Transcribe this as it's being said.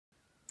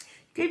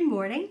Good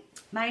morning,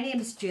 my name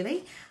is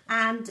Julie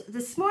and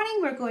this morning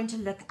we're going to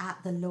look at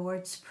the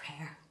Lord's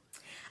Prayer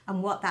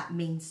and what that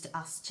means to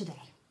us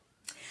today.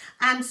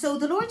 And so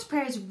the Lord's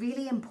Prayer is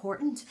really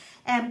important.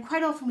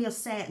 Quite often we'll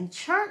say it in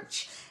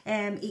church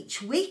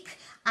each week,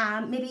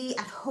 maybe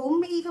at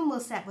home even we'll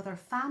say it with our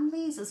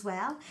families as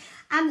well.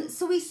 And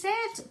so we say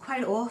it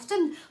quite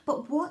often,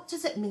 but what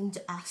does it mean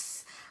to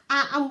us?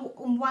 And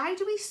why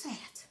do we say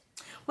it?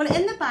 Well,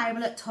 in the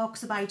Bible it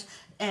talks about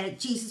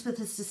Jesus with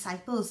his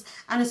disciples,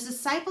 and his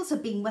disciples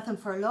have been with him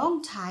for a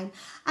long time,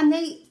 and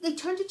they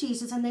turned to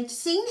Jesus and they'd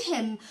seen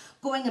him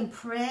going and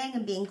praying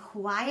and being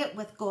quiet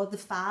with God the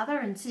Father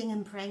and seeing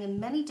him praying in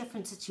many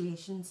different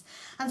situations.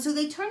 And so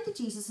they turned to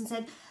Jesus and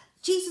said,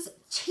 Jesus,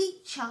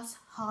 teach us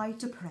how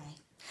to pray.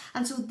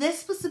 And so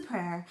this was the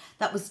prayer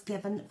that was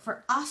given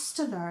for us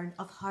to learn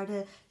of how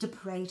to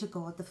pray to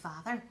God the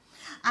Father.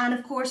 And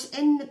of course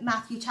in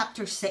Matthew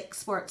chapter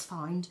 6 where it's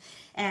found,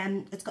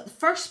 it's got the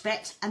first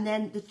bit, and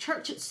then the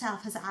church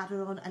itself has added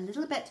on a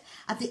little bit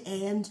at the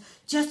end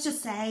just to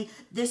say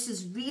this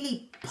is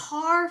really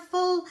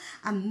powerful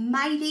and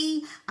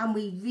mighty, and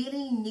we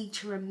really need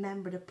to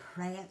remember to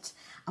pray it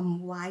and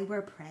why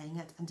we're praying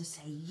it, and to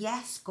say,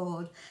 yes,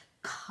 God,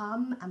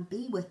 come and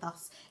be with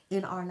us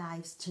in our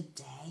lives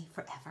today,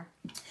 forever.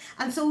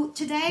 And so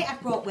today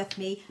I've brought with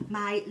me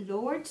my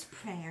Lord's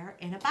Prayer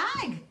in a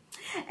bag.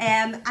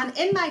 And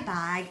in my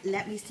bag,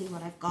 let me see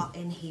what I've got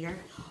in here.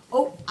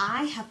 Oh,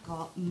 I have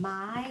got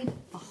my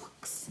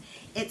box.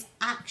 It's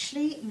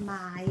actually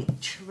my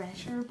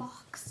treasure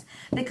box.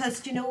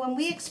 Because, you know, when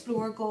we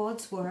explore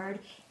God's Word,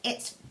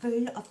 it's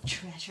full of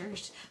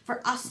treasures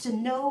for us to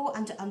know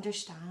and to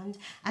understand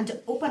and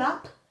to open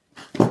up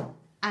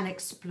and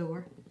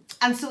explore.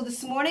 And so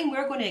this morning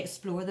we're going to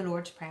explore the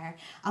Lord's Prayer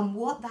and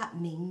what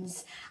that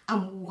means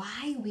and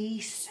why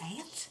we say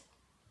it.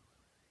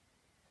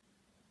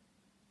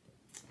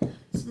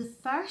 So the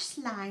first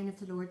line of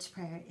the Lord's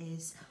Prayer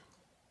is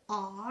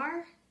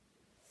Our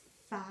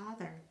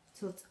Father.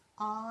 So it's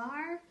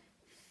Our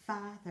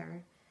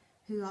Father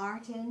who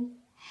art in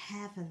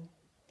heaven,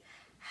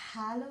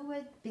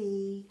 hallowed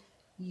be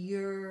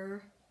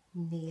your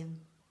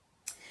name.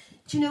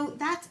 Do you know,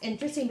 that's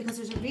interesting because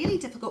there's a really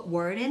difficult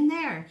word in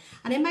there.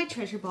 And in my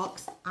treasure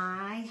box,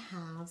 I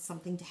have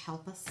something to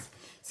help us.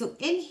 So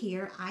in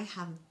here, I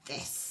have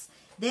this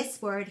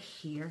word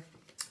here,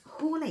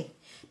 holy.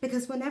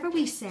 Because whenever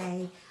we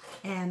say,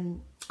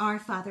 Our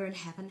Father in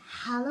heaven,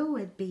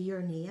 hallowed be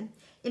your name,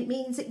 it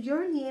means that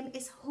your name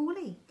is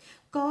holy.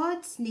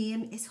 God's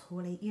name is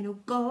holy. You know,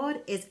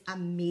 God is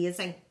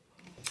amazing.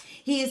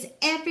 He is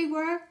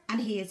everywhere,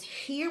 and he is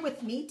here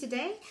with me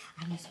today,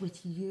 and he's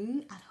with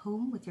you at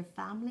home with your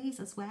families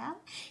as well.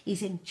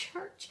 He's in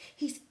church.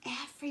 He's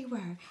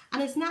everywhere,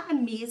 and it's not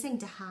amazing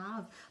to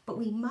have, but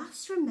we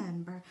must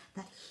remember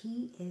that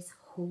he is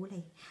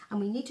holy, and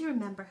we need to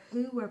remember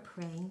who we're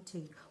praying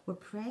to. We're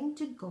praying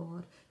to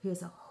God who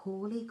is a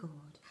holy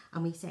God,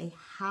 and we say,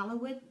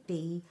 hallowed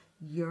be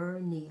your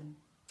name.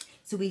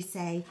 So we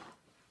say,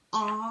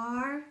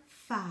 Our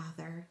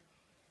Father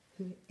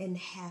who in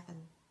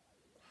heaven,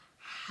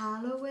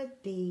 hallowed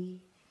be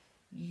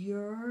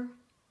your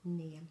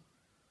name.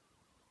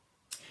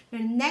 The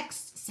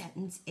next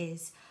sentence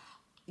is,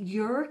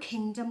 your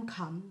kingdom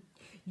come,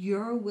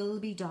 your will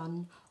be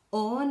done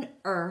on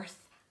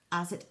earth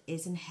as it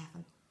is in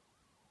heaven.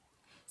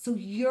 So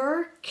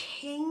your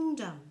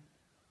kingdom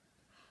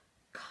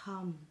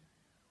come,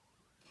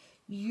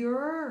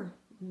 your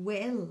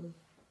will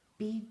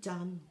be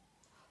done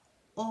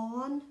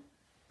on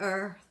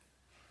earth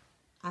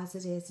as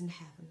it is in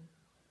heaven.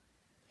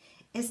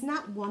 Isn't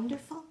that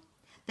wonderful?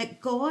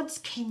 That God's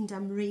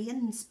kingdom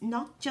reigns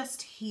not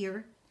just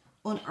here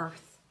on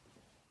earth,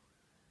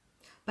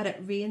 but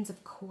it reigns,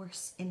 of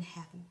course, in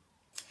heaven.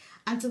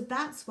 And so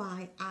that's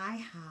why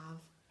I have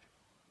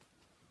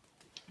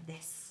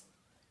this.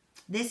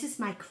 This is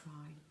my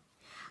crown.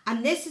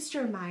 And this is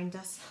to remind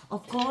us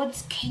of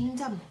God's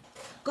kingdom.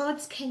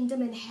 God's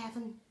kingdom in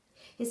heaven.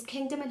 His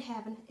kingdom in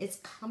heaven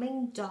is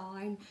coming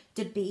down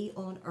to be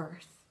on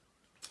earth.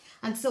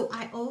 And so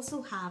I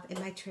also have in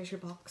my treasure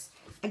box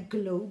a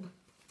globe.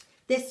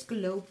 This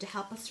globe to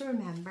help us to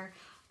remember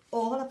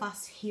all of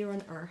us here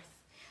on earth.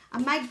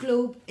 And my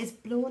globe is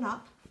blown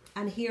up,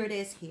 and here it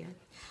is here.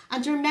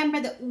 And to remember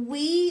that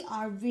we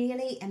are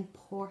really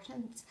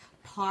important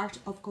part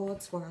of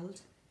God's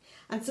world.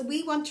 And so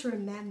we want to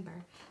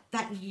remember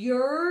that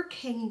your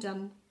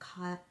kingdom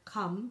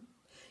come,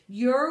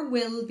 your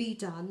will be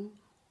done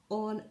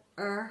on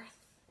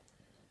earth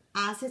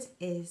as it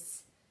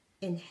is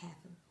in heaven.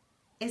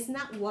 Isn't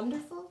that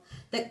wonderful?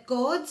 That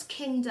God's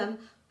kingdom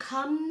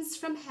comes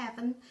from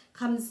heaven,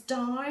 comes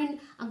down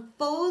and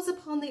falls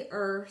upon the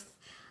earth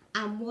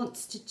and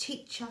wants to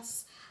teach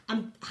us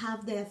and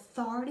have the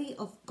authority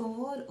of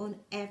God on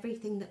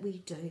everything that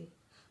we do.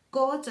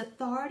 God's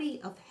authority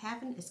of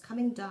heaven is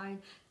coming down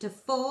to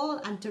fall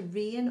and to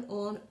reign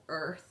on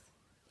earth.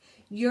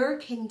 Your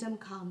kingdom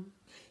come,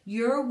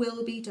 your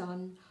will be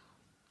done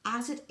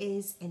as it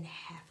is in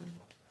heaven.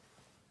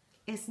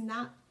 Isn't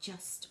that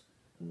just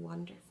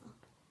wonderful?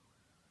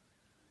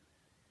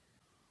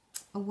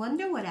 I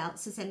wonder what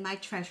else is in my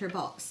treasure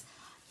box.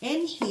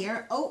 In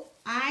here, oh,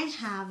 I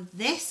have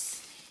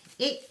this.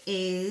 It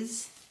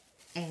is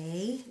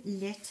a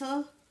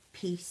little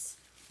piece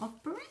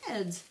of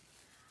bread.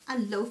 A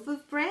loaf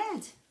of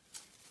bread.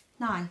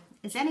 Now,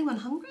 is anyone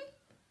hungry?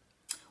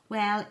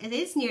 Well, it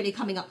is nearly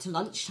coming up to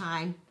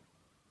lunchtime.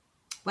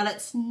 Well,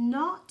 it's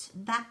not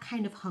that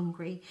kind of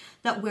hungry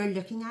that we're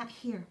looking at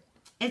here.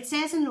 It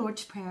says in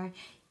Lord's Prayer,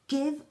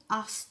 give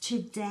us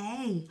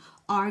today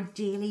our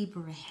daily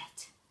bread.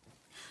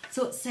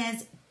 So it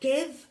says,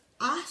 give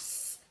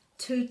us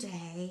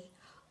today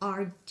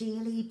our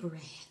daily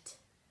bread.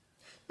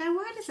 Now,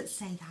 why does it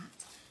say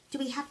that? Do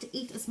we have to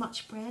eat as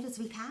much bread as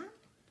we can?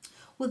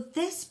 Well,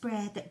 this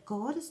bread that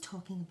God is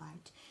talking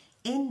about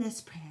in this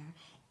prayer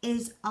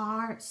is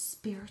our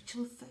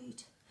spiritual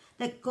food.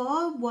 That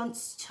God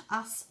wants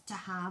us to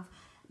have,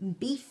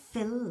 be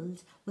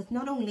filled with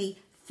not only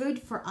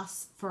food for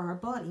us, for our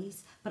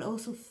bodies, but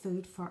also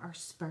food for our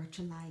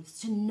spiritual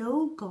lives. To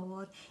know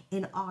God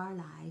in our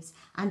lives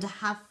and to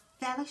have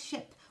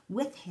fellowship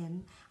with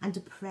Him and to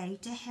pray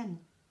to Him.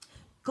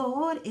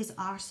 God is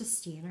our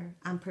sustainer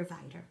and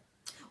provider.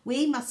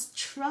 We must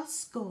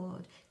trust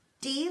God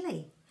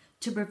daily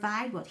to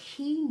provide what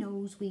He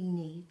knows we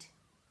need.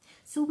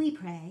 So we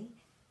pray,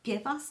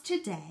 give us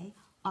today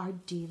our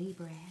daily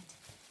bread.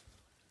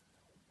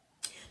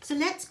 So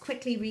let's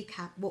quickly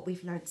recap what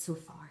we've learnt so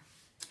far.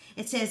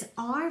 It says,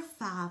 our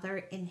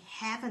Father in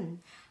heaven,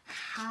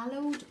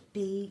 hallowed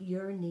be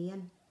your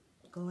name.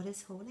 God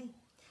is holy.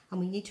 And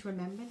we need to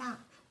remember that.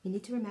 We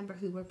need to remember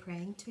who we're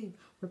praying to.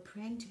 We're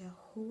praying to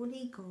a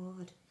holy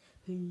God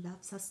who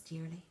loves us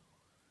dearly.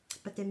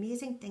 But the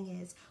amazing thing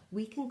is,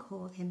 we can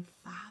call Him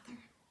Father.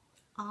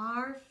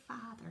 Our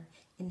Father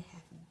in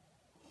heaven.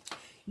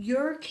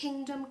 Your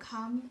kingdom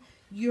come,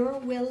 your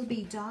will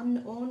be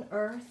done on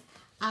earth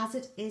as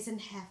it is in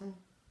heaven.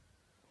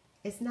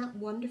 Isn't that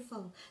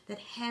wonderful that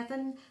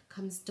heaven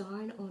comes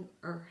down on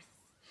earth?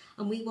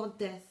 And we want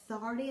the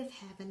authority of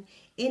heaven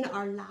in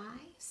our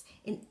lives,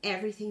 in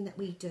everything that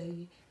we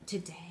do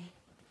today.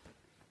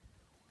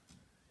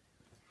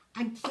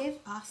 And give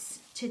us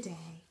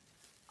today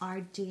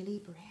our daily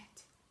bread.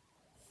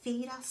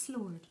 Feed us,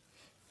 Lord.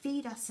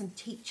 Feed us and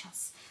teach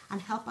us and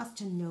help us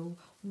to know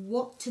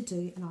what to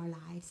do in our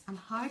lives and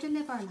how to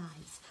live our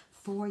lives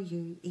for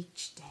you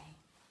each day.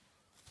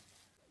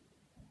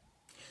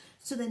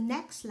 So the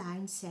next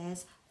line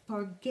says,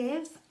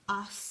 forgive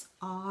us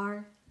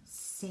our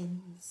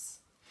sins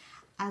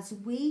as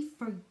we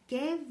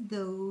forgive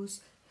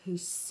those who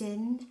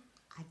sin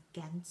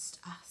against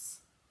us.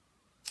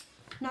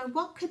 Now,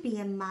 what could be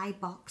in my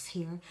box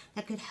here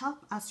that could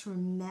help us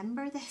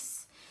remember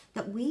this?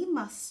 That we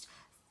must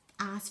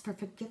ask for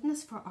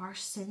forgiveness for our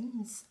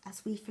sins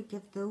as we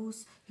forgive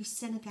those who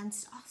sin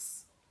against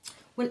us.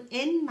 Well,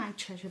 in my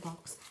treasure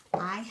box,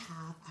 I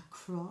have a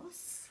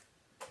cross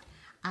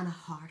and a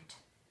heart.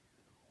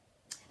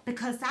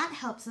 Because that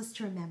helps us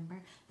to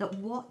remember that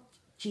what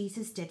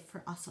Jesus did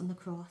for us on the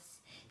cross,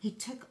 He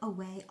took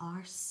away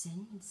our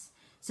sins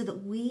so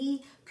that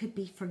we could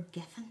be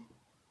forgiven.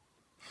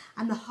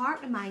 And the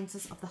heart reminds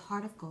us of the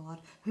heart of God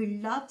who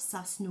loves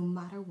us no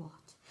matter what.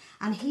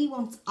 And He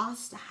wants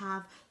us to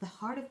have the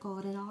heart of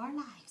God in our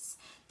lives,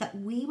 that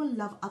we will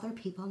love other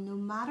people no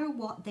matter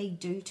what they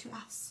do to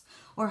us,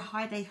 or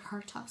how they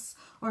hurt us,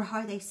 or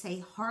how they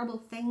say horrible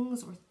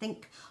things or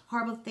think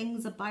horrible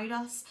things about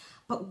us.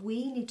 But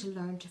we need to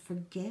learn to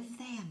forgive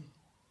them.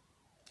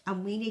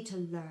 And we need to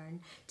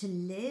learn to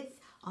live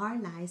our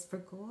lives for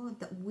God,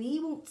 that we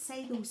won't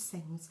say those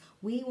things,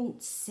 we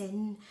won't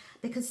sin,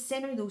 because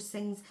sin are those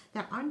things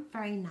that aren't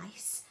very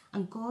nice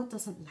and God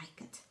doesn't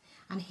like it.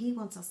 And He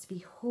wants us to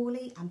be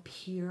holy and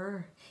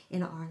pure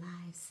in our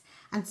lives.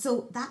 And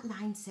so that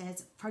line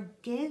says,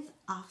 forgive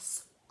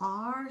us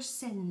our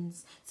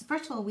sins. So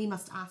first of all, we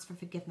must ask for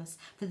forgiveness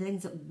for the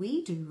things that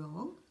we do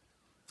wrong.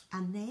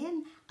 And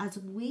then as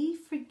we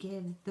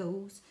forgive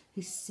those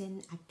who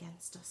sin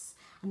against us.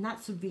 And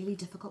that's a really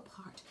difficult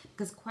part,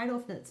 because quite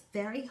often it's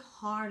very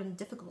hard and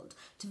difficult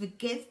to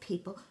forgive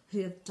people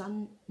who have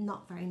done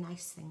not very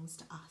nice things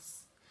to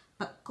us.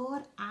 But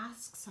God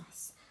asks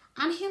us,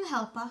 and He'll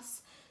help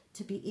us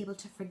to be able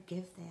to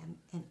forgive them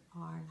in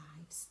our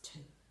lives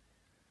too.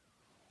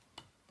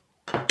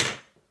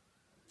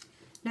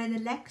 Now the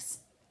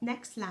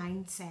next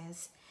line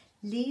says,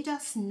 lead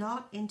us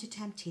not into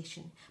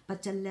temptation,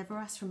 but deliver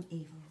us from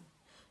evil.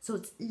 So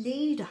it's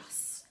lead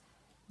us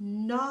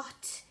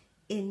not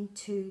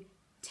into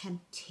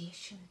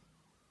temptation,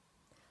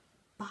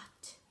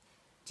 but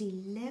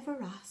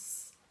deliver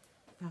us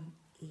from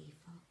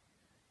evil.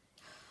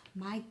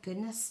 My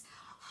goodness,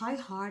 how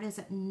hard is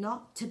it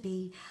not to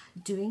be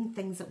doing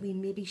things that we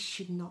maybe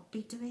should not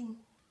be doing?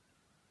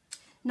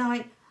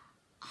 Now,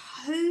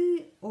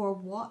 who or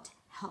what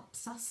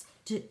helps us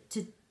to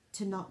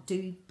not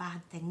do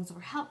bad things,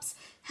 or helps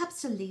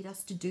to lead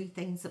us to do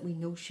things that we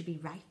know should be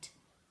right?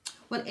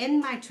 Well, in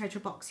my treasure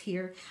box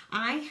here,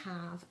 I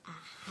have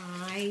a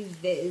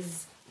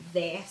high-vis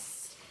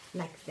vest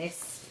like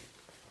this,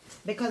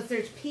 because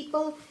there's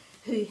people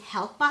who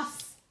help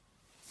us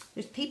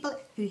There's people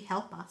who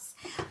help us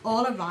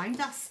all around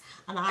us,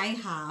 and I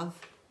have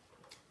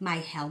my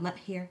helmet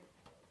here.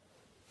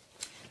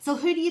 So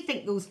who do you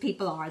think those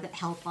people are that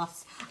help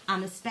us,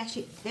 and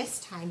especially this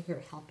time who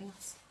are helping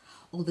us?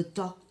 All the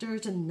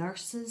doctors and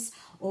nurses,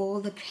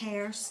 all the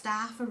care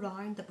staff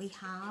around that we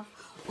have,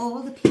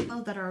 all the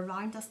people that are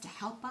around us to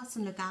help us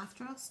and look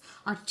after us,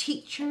 our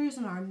teachers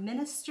and our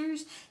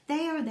ministers,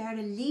 they are there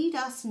to lead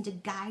us and to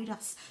guide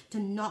us to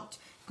not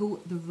go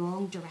the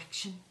wrong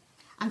direction.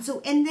 And so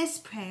in this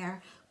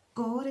prayer,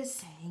 God is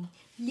saying,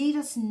 lead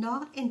us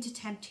not into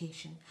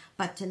temptation,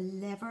 but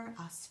deliver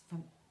us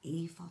from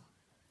evil.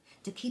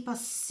 To keep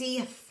us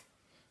safe,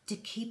 to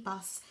keep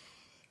us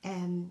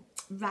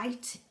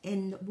right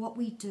in what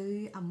we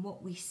do and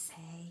what we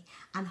say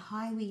and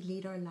how we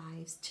lead our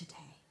lives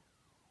today.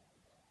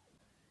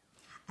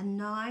 And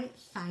now,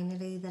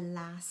 finally, the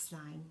last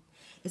line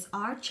is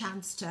our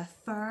chance to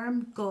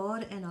affirm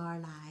God in our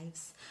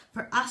lives,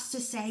 for us to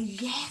say,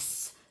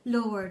 yes,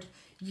 Lord,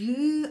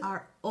 you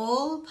are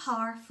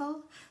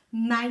all-powerful,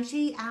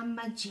 mighty and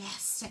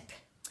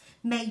majestic.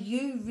 May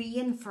you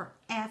reign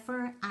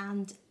forever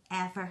and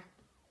ever.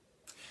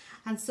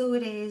 And so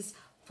it is,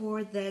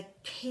 for the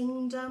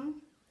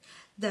kingdom,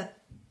 the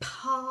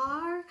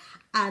power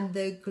and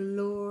the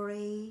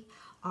glory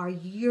are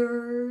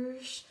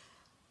yours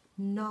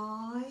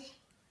now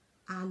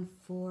and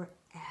forever.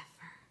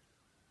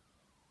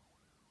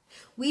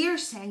 We are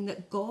saying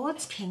that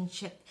God's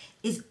kingship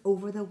is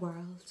over the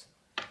world.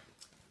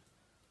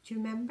 Do you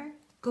remember?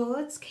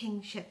 God's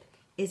kingship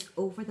is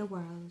over the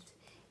world.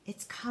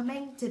 It's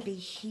coming to be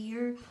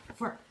here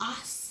for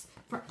us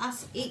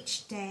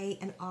each day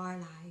in our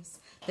lives.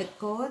 That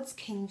God's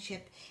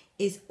kingship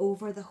is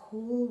over the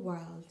whole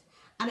world.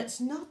 And it's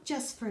not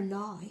just for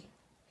now,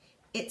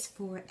 it's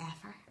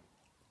forever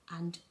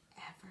and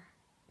ever.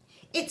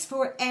 It's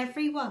for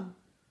everyone.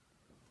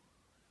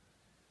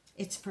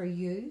 It's for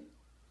you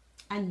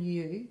and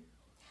you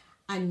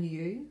and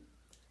you,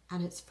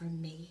 and it's for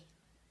me.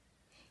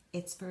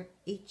 It's for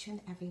each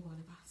and every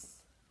one of us.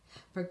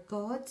 For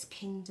God's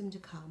kingdom to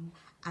come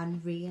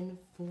and reign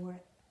forever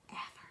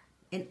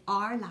in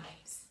our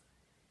lives.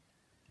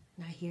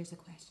 Now here's a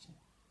question.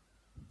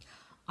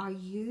 Are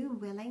you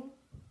willing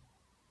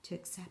to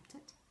accept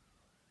it?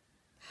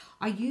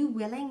 Are you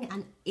willing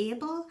and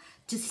able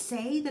to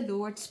say the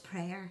Lord's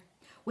Prayer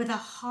with a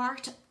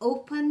heart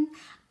open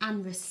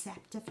and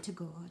receptive to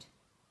God?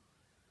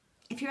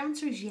 If your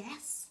answer is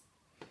yes,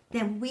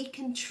 then we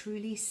can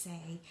truly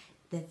say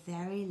the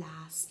very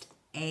last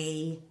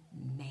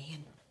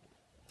Amen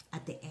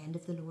at the end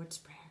of the Lord's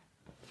Prayer.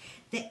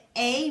 The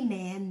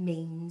Amen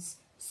means,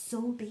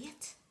 so be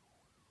it.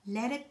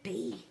 Let it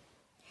be.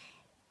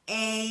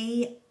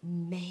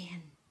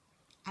 Amen.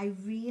 I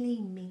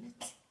really mean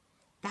it.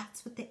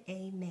 That's what the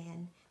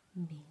Amen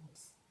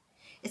means.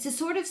 It's a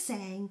sort of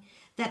saying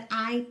that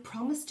I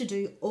promise to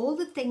do all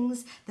the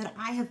things that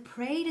I have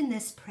prayed in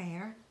this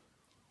prayer,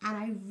 and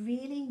I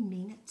really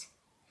mean it.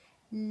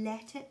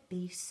 Let it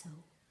be so.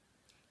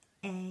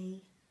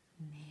 Amen.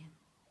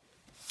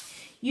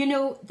 You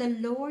know, the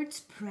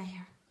Lord's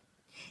Prayer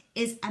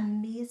is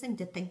amazing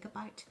to think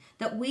about,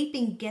 that we've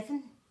been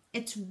given.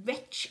 It's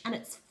rich and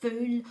it's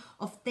full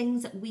of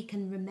things that we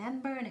can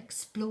remember and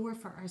explore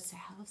for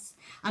ourselves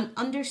and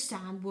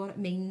understand what it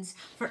means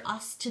for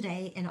us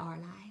today in our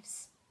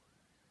lives.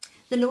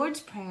 The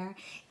Lord's Prayer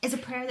is a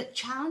prayer that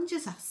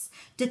challenges us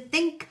to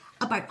think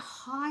about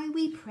how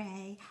we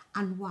pray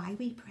and why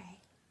we pray.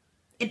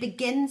 It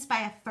begins by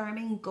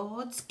affirming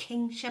God's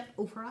kingship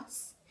over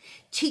us,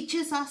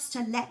 teaches us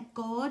to let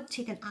God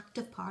take an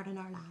active part in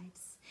our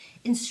lives,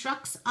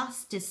 instructs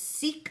us to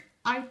seek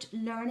out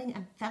learning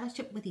and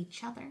fellowship with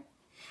each other,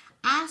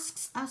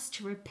 asks us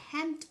to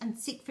repent and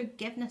seek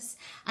forgiveness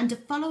and to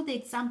follow the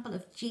example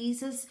of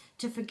Jesus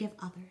to forgive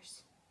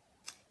others,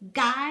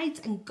 guides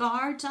and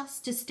guards us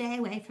to stay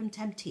away from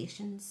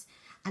temptations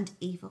and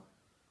evil,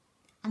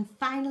 and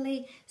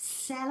finally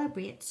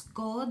celebrates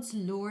God's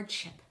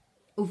lordship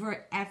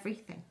over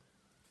everything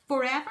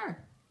forever.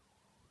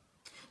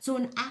 So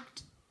in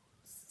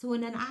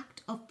an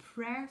act of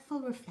prayerful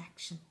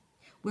reflection,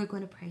 we're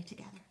going to pray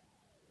together.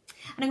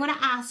 And I'm going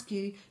to ask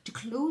you to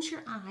close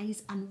your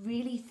eyes and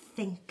really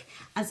think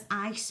as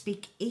I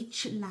speak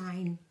each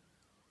line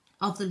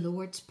of the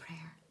Lord's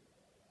Prayer.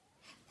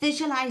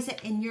 Visualize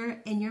it in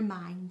your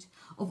mind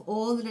of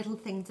all the little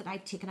things that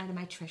I've taken out of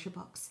my treasure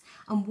box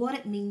and what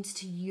it means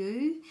to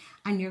you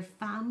and your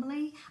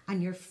family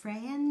and your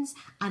friends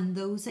and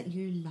those that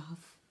you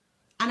love.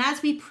 And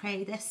as we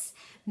pray this,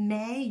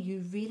 may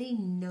you really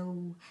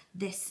know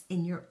this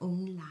in your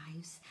own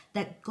lives,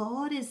 that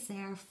God is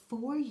there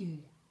for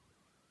you.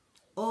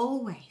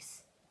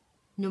 Always,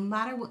 no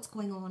matter what's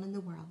going on in the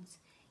world,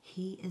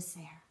 He is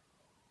there.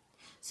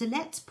 So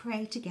let's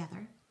pray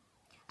together,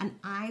 and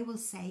I will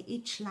say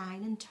each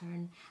line in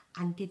turn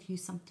and give you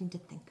something to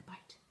think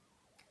about.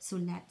 So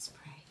let's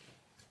pray.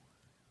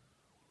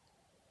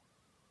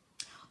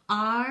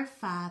 Our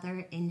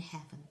Father in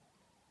heaven.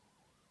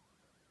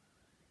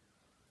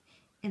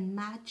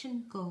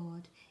 Imagine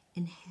God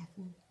in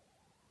heaven.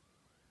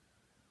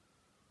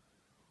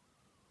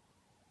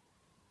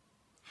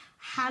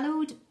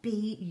 Hallowed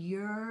be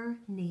your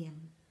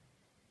name.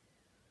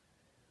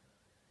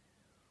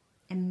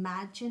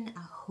 Imagine a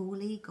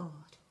holy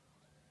God.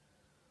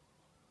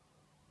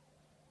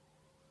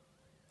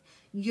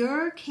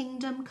 Your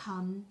kingdom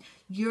come,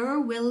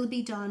 your will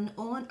be done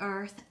on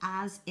earth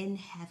as in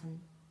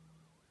heaven.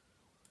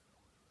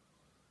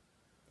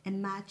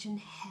 Imagine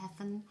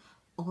heaven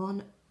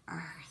on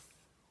earth.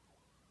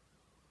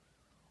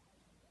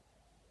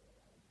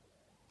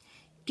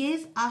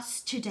 Give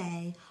us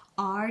today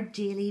our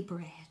daily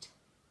bread.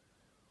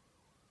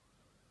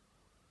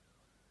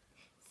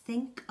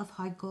 Think of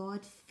how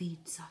God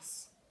feeds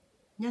us,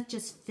 not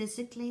just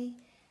physically,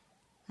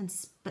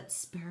 but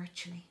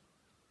spiritually.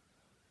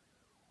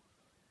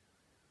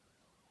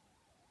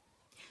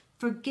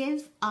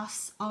 Forgive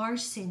us our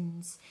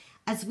sins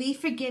as we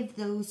forgive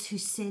those who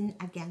sin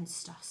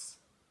against us.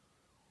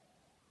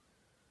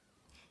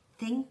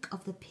 Think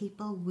of the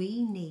people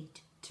we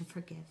need to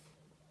forgive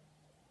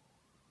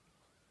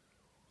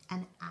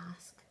and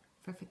ask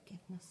for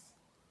forgiveness.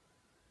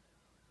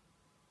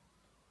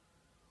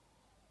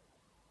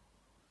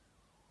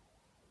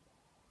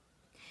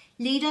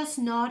 Lead us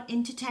not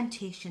into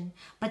temptation,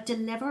 but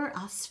deliver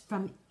us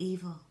from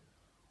evil.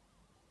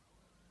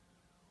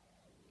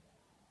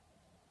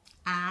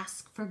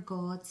 Ask for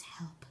God's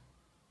help.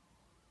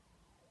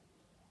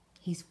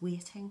 He's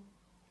waiting.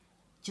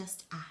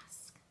 Just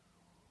ask.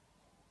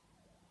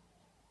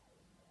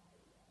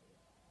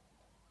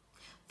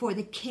 For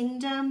the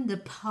kingdom, the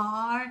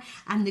power,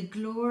 and the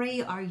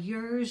glory are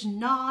yours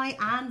now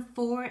and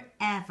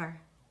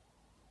forever.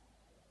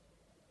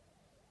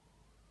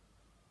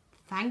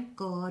 Thank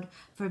God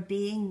for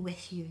being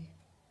with you.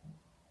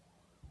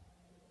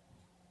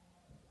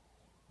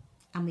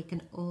 And we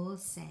can all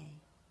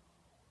say,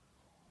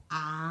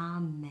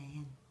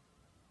 Amen.